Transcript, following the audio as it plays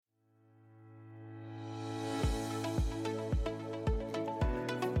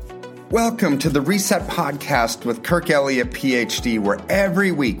Welcome to the Reset Podcast with Kirk Elliott, PhD, where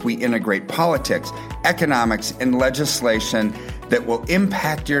every week we integrate politics, economics, and legislation that will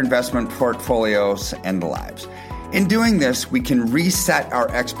impact your investment portfolios and lives. In doing this, we can reset our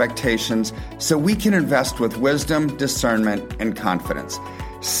expectations so we can invest with wisdom, discernment, and confidence.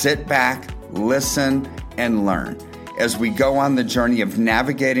 Sit back, listen, and learn as we go on the journey of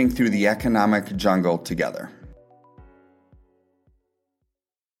navigating through the economic jungle together.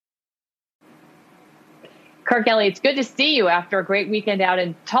 Kirk Elliott, it's good to see you after a great weekend out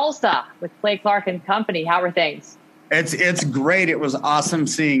in Tulsa with Clay Clark and company. How are things? It's great. It was awesome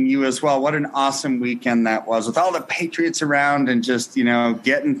seeing you as well. What an awesome weekend that was with all the Patriots around and just,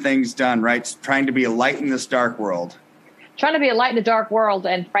 getting things done, right? Trying to be a light in this dark world. Trying to be a light in the dark world.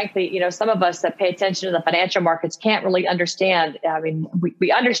 And frankly, some of us that pay attention to the financial markets can't really understand. I mean,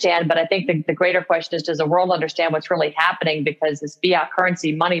 we understand, but I think the greater question is, does the world understand what's really happening? Because this fiat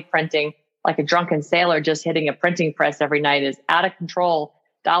currency money printing, like a drunken sailor just hitting a printing press every night, is out of control.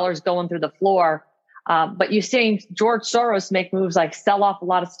 Dollars going through the floor. But you're seeing George Soros make moves like sell off a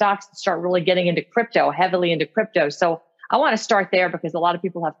lot of stocks and start really getting into crypto, heavily into crypto. So I want to start there because a lot of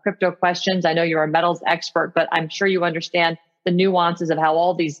people have crypto questions. I know you're a metals expert, but I'm sure you understand the nuances of how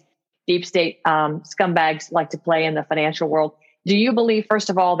all these deep state scumbags like to play in the financial world. Do you believe,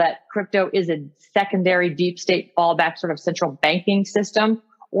 first of all, that crypto is a secondary deep state fallback sort of central banking system?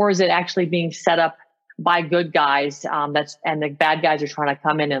 Or is it actually being set up by good guys and the bad guys are trying to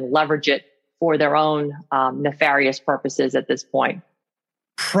come in and leverage it for their own nefarious purposes at this point?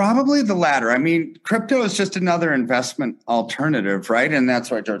 Probably the latter. I mean, crypto is just another investment alternative, right? And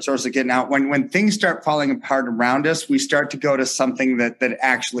that's what George Soros is getting out. When things start falling apart around us, we start to go to something that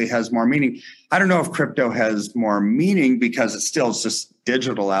actually has more meaning. I don't know if crypto has more meaning because it's still just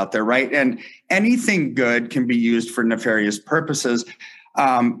digital out there, right? And anything good can be used for nefarious purposes.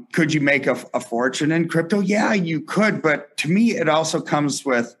 Could you make a fortune in crypto? Yeah, you could. But to me, it also comes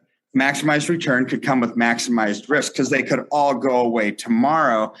with maximized return, could come with maximized risk because they could all go away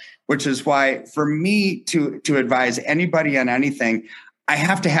tomorrow, which is why for me to advise anybody on anything, I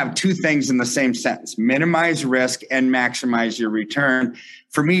have to have two things in the same sentence: minimize risk and maximize your return.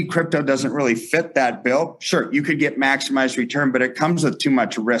 For me, crypto doesn't really fit that bill. Sure, you could get maximized return, but it comes with too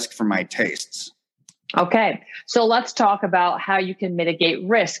much risk for my tastes. Okay, so let's talk about how you can mitigate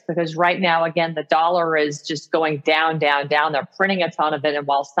risk, because right now, again, the dollar is just going down, down, down. They're printing a ton of it. And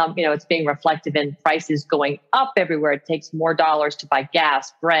while some, it's being reflected in prices going up everywhere, it takes more dollars to buy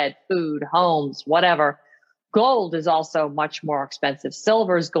gas, bread, food, homes, whatever. Gold is also much more expensive.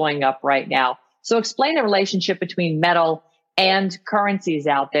 Silver is going up right now. So explain the relationship between metal and currencies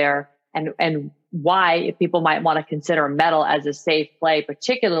out there and why people might want to consider metal as a safe play,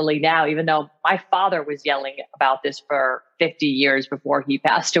 particularly now, even though my father was yelling about this for 50 years before he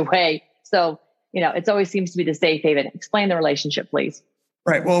passed away. So, it always seems to be the safe haven. Explain the relationship, please.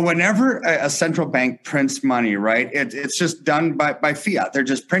 Right. Well, whenever a central bank prints money, right, it's just done by fiat. They're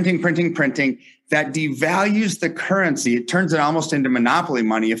just printing. That devalues the currency. It turns it almost into monopoly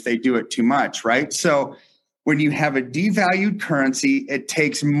money if they do it too much, right? So when you have a devalued currency, it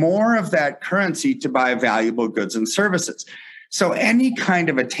takes more of that currency to buy valuable goods and services. So any kind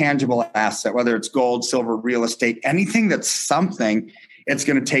of a tangible asset, whether it's gold, silver, real estate, anything that's something, it's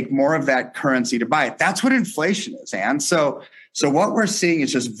going to take more of that currency to buy it. That's what inflation is, Ann. So what we're seeing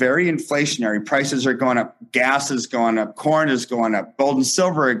is just very inflationary. Prices are going up. Gas is going up. Corn is going up. Gold and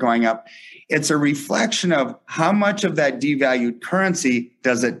silver are going up. It's a reflection of how much of that devalued currency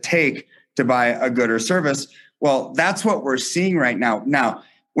does it take to buy a good or service. Well, that's what we're seeing right now. Now,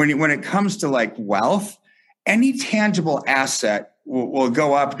 when it comes to like wealth, any tangible asset will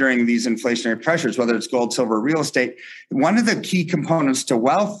go up during these inflationary pressures, whether it's gold, silver, real estate. One of the key components to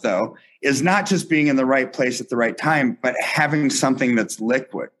wealth, though, is not just being in the right place at the right time, but having something that's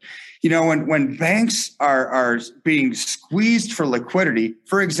liquid. When banks are being squeezed for liquidity,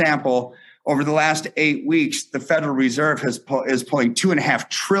 for example, over the last 8 weeks, the Federal Reserve is pulling $2.5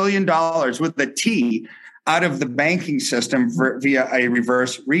 trillion with the T out of the banking system via a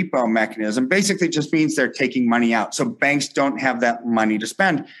reverse repo mechanism. Basically just means they're taking money out. So banks don't have that money to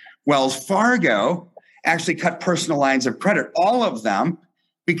spend. Wells Fargo actually cut personal lines of credit, all of them,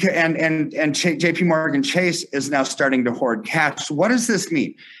 because and JP Morgan Chase is now starting to hoard cash. So what does this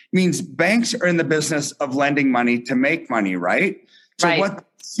mean? It means banks are in the business of lending money to make money, right? So right. What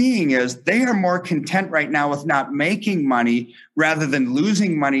seeing is they are more content right now with not making money rather than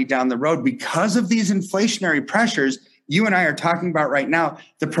losing money down the road because of these inflationary pressures you and I are talking about right now.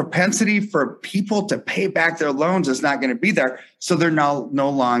 The propensity for people to pay back their loans is not going to be there. So they're no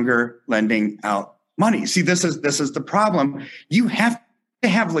longer lending out money. See, this is the problem. You have to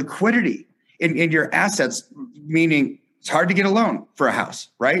have liquidity in your assets, meaning it's hard to get a loan for a house,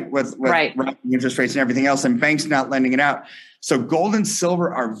 right? With rising interest rates and everything else, and banks not lending it out. So gold and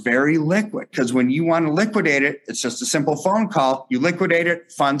silver are very liquid because when you want to liquidate it, it's just a simple phone call. You liquidate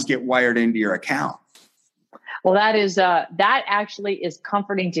it, funds get wired into your account. Well, that actually is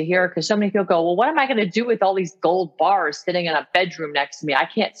comforting to hear, because so many people go, well, what am I going to do with all these gold bars sitting in a bedroom next to me? I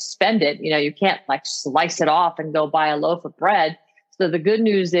can't spend it. You can't like slice it off and go buy a loaf of bread. So the good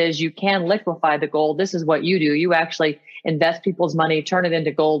news is you can liquefy the gold. This is what you do. You actually invest people's money, turn it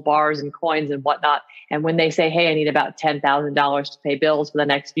into gold bars and coins and whatnot. And when they say, hey, I need about $10,000 to pay bills for the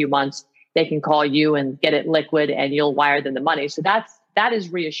next few months, they can call you and get it liquid and you'll wire them the money. So that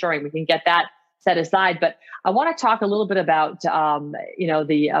is reassuring. We can get that set aside. But I want to talk a little bit about the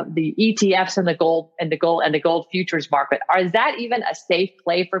ETFs and the gold futures market. Is that even a safe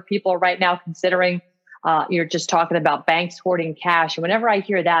play for people right now, considering you're just talking about banks hoarding cash? And whenever I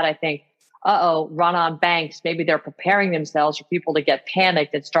hear that, I think, run on banks. Maybe they're preparing themselves for people to get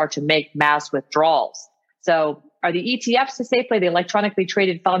panicked and start to make mass withdrawals. So are the ETFs a safe play, the electronically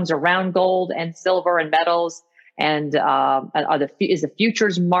traded funds around gold and silver and metals? And is the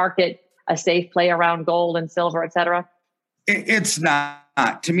futures market a safe play around gold and silver, et cetera? It's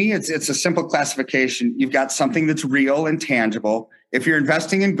not. To me, it's a simple classification. You've got something that's real and tangible. If you're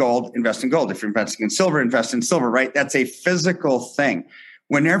investing in gold, invest in gold. If you're investing in silver, invest in silver, right? That's a physical thing.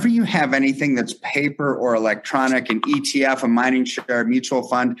 Whenever you have anything that's paper or electronic, an ETF, a mining share, a mutual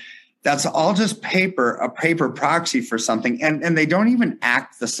fund, that's all just paper, a paper proxy for something. And they don't even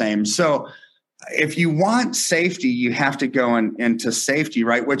act the same. So if you want safety, you have to go into safety,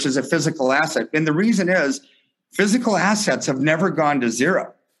 right? Which is a physical asset. And the reason is physical assets have never gone to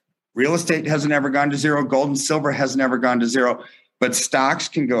zero. Real estate has never gone to zero. Gold and silver has never gone to zero. But stocks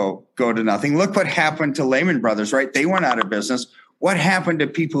can go to nothing. Look what happened to Lehman Brothers, right? They went out of business. What happened to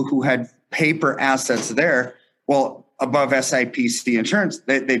people who had paper assets there? Well, above SIPC insurance,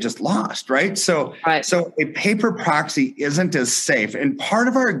 they just lost, right? So a paper proxy isn't as safe. And part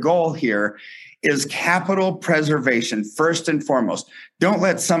of our goal here is capital preservation, first and foremost. Don't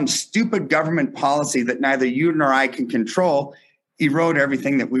let some stupid government policy that neither you nor I can control erode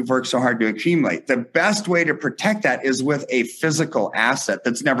everything that we've worked so hard to accumulate. The best way to protect that is with a physical asset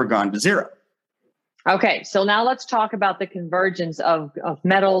that's never gone to zero. Okay, so now let's talk about the convergence of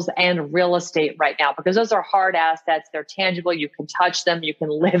metals and real estate right now, because those are hard assets. They're tangible. You can touch them. You can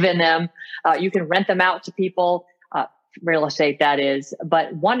live in them. You can rent them out to people, real estate, that is.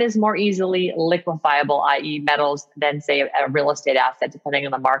 But one is more easily liquefiable, i.e. metals, than, say, a real estate asset, depending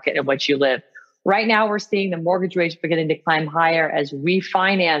on the market in which you live. Right now, we're seeing the mortgage rates beginning to climb higher as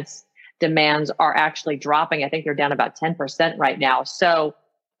refinance demands are actually dropping. I think they're down about 10% right now. So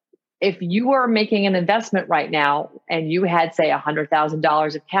if you were making an investment right now and you had, say,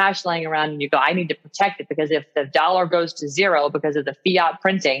 $100,000 of cash laying around and you go, I need to protect it because if the dollar goes to zero because of the fiat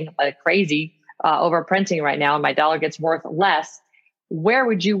printing, crazy overprinting right now, and my dollar gets worth less, where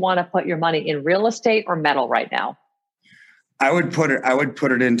would you want to put your money, in real estate or metal right now? I would put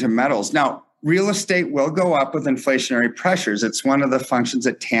it into metals. Now, real estate will go up with inflationary pressures. It's one of the functions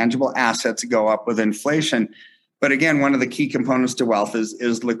that tangible assets go up with inflation. But again, one of the key components to wealth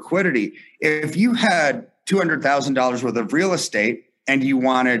is liquidity. If you had $200,000 worth of real estate and you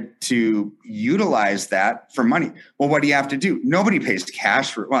wanted to utilize that for money, well, what do you have to do? Nobody pays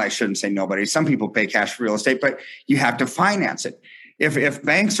cash for, well, I shouldn't say nobody. Some people pay cash for real estate, but you have to finance it. If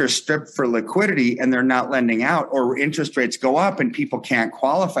banks are stripped for liquidity and they're not lending out, or interest rates go up and people can't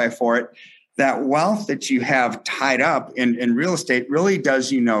qualify for it, that wealth that you have tied up in real estate really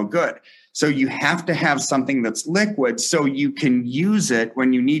does you no good. So you have to have something that's liquid so you can use it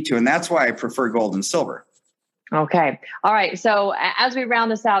when you need to. And that's why I prefer gold and silver. Okay. All right. So as we round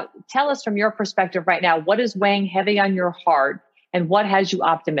this out, tell us from your perspective right now, what is weighing heavy on your heart and what has you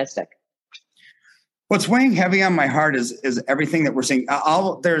optimistic? What's weighing heavy on my heart is everything that we're seeing.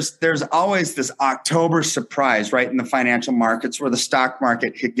 There's always this October surprise, right, in the financial markets where the stock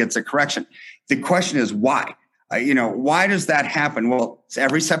market gets a correction. The question is why? Why does that happen? Well,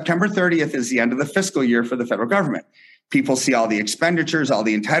 every September 30th is the end of the fiscal year for the federal government. People see all the expenditures, all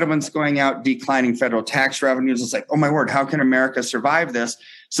the entitlements going out, declining federal tax revenues. It's like, oh my word, how can America survive this?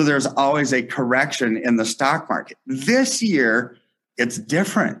 So there's always a correction in the stock market. This year, it's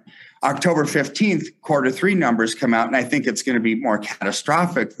different. October 15th, Q3 numbers come out, and I think it's going to be more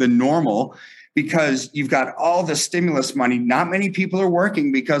catastrophic than normal because you've got all the stimulus money. Not many people are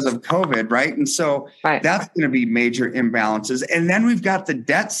working because of COVID, right? And so that's going to be major imbalances. And then we've got the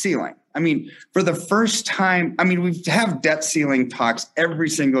debt ceiling. I mean, for the first time, I mean, we have debt ceiling talks every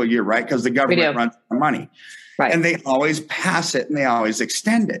single year, right? Because the government runs the money. Right. And they always pass it and they always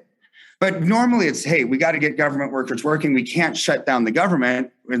extend it. But normally it's, hey, we got to get government workers working. We can't shut down the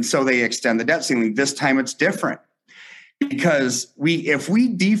government. And so they extend the debt ceiling. This time it's different because if we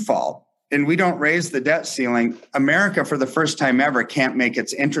default and we don't raise the debt ceiling, America for the first time ever can't make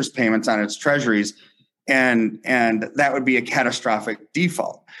its interest payments on its treasuries. And that would be a catastrophic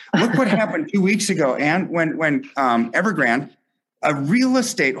default. Look what happened 2 weeks ago, Ann, when Evergrande, a real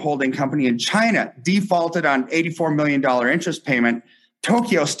estate holding company in China, defaulted on $84 million interest payment.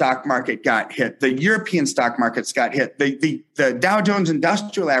 Tokyo stock market got hit. The European stock markets got hit. The Dow Jones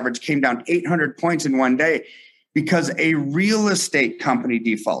Industrial Average came down 800 points in one day because a real estate company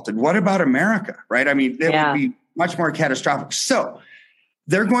defaulted. What about America, right? I mean, it would be much more catastrophic. So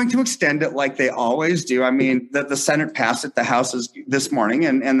they're going to extend it like they always do. I mean, the Senate passed it, the House is this morning,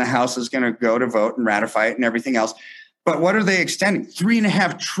 and the House is going to go to vote and ratify it and everything else. But what are they extending?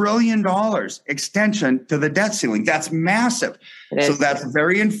 $3.5 trillion extension to the debt ceiling. That's massive. So that's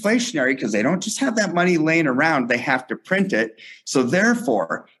very inflationary because they don't just have that money laying around. They have to print it. So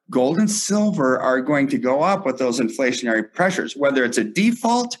therefore, gold and silver are going to go up with those inflationary pressures, whether it's a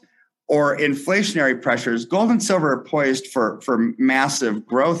default or inflationary pressures. Gold and silver are poised for massive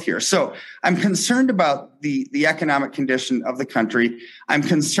growth here. So I'm concerned about the economic condition of the country. I'm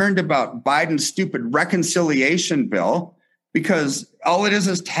concerned about Biden's stupid reconciliation bill because all it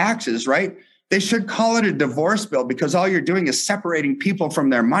is taxes, right? They should call it a divorce bill because all you're doing is separating people from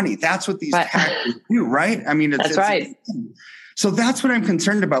their money. That's what these taxes do, right? I mean, it's right. So that's what I'm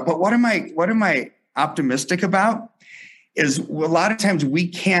concerned about. But what am I optimistic about? Is a lot of times we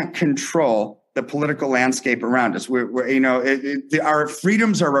can't control the political landscape around us. Our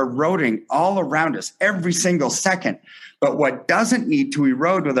freedoms are eroding all around us every single second. But what doesn't need to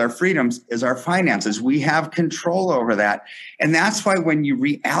erode with our freedoms is our finances. We have control over that. And that's why when you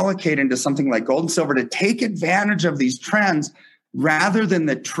reallocate into something like gold and silver to take advantage of these trends, rather than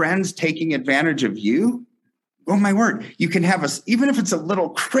the trends taking advantage of you, oh my word, you can have even if it's a little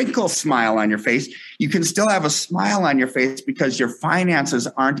crinkle smile on your face, you can still have a smile on your face because your finances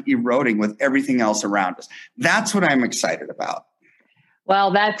aren't eroding with everything else around us. That's what I'm excited about.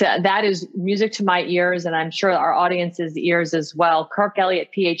 Well, that is music to my ears, and I'm sure our audience's ears as well. Kirk Elliott,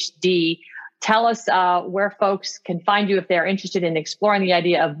 PhD. Tell us where folks can find you if they're interested in exploring the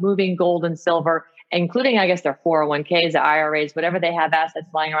idea of moving gold and silver, including, I guess, their 401ks, their IRAs, whatever they have assets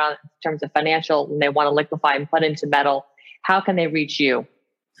lying around in terms of financial, and they want to liquefy and put into metal. How can they reach you?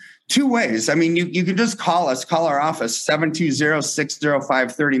 Two ways. I mean, you can just call our office,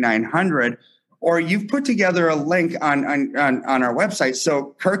 720-605-3900, or you've put together a link on our website.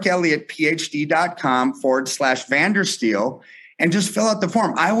 So kirkelliottphd.com/Vandersteel, and just fill out the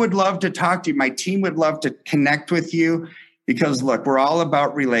form. I would love to talk to you. My team would love to connect with you. Because look, we're all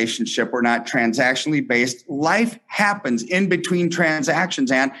about relationship. We're not transactionally based. Life happens in between transactions,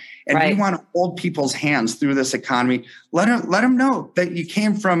 and right. We want to hold people's hands through this economy. Let them know that you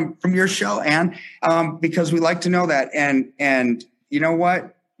came from your show, Ann, because we like to know that. And you know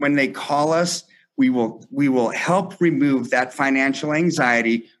what? When they call us, we will help remove that financial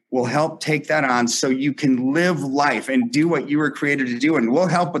anxiety. We'll help take that on so you can live life and do what you were created to do, and we'll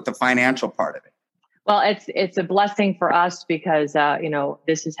help with the financial part of it. Well, it's a blessing for us because,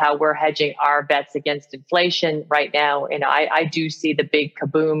 this is how we're hedging our bets against inflation right now. And I do see the big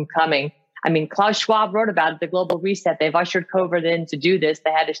kaboom coming. I mean, Klaus Schwab wrote about it, the global reset. They've ushered COVID in to do this.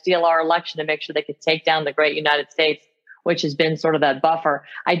 They had to steal our election to make sure they could take down the great United States, which has been sort of that buffer.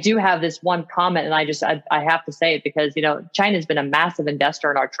 I do have this one comment, and I have to say it because, China's been a massive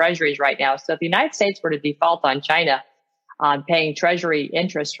investor in our treasuries right now. So if the United States were to default on China, on paying treasury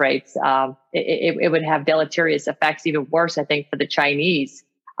interest rates, it would have deleterious effects, even worse, I think, for the Chinese.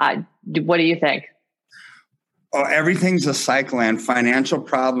 What do you think? Oh, everything's a cycle, and financial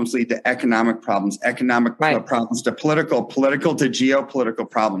problems lead to economic problems, problems to political to geopolitical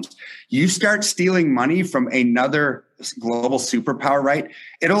problems. You start stealing money from another global superpower, right?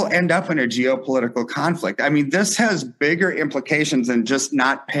 It'll end up in a geopolitical conflict. I mean, this has bigger implications than just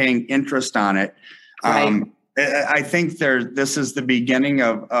not paying interest on it. Right. I think this is the beginning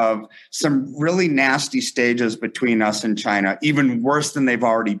of some really nasty stages between us and China, even worse than they've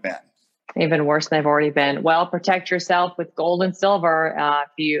already been. Even worse than they've already been. Well, protect yourself with gold and silver.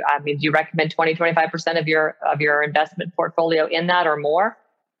 Do you recommend 20-25% of your investment portfolio in that or more?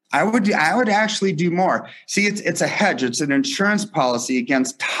 I would actually do more. See, it's a hedge. It's an insurance policy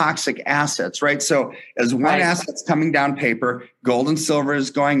against toxic assets, right? So as one asset's coming down paper, gold and silver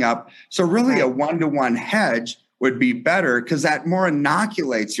is going up. So really a 1-to-1 hedge would be better, because that more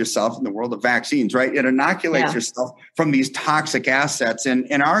inoculates yourself in the world of vaccines, right? It inoculates yourself from these toxic assets.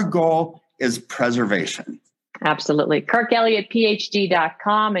 And our goal is preservation. Absolutely.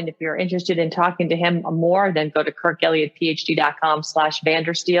 KirkElliottPhD.com. And if you're interested in talking to him more, then go to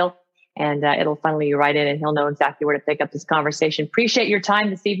KirkElliottPhD.com/Vandersteel. And it'll funnel you right in, and he'll know exactly where to pick up this conversation. Appreciate your time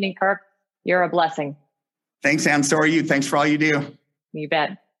this evening, Kirk. You're a blessing. Thanks, Ann. So are you. Thanks for all you do. You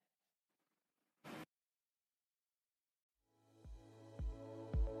bet.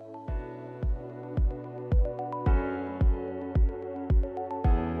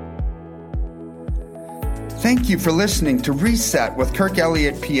 Thank you for listening to Reset with Kirk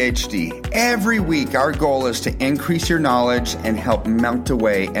Elliott, PhD. Every week, our goal is to increase your knowledge and help melt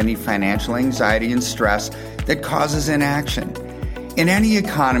away any financial anxiety and stress that causes inaction. In any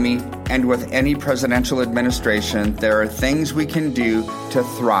economy and with any presidential administration, there are things we can do to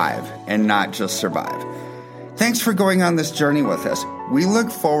thrive and not just survive. Thanks for going on this journey with us. We look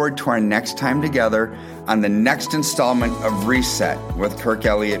forward to our next time together on the next installment of Reset with Kirk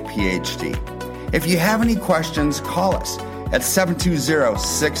Elliott, PhD. If you have any questions, call us at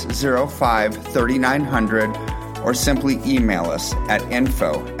 720-605-3900 or simply email us at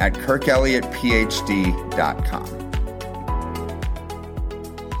info@KirkElliottPhD.com.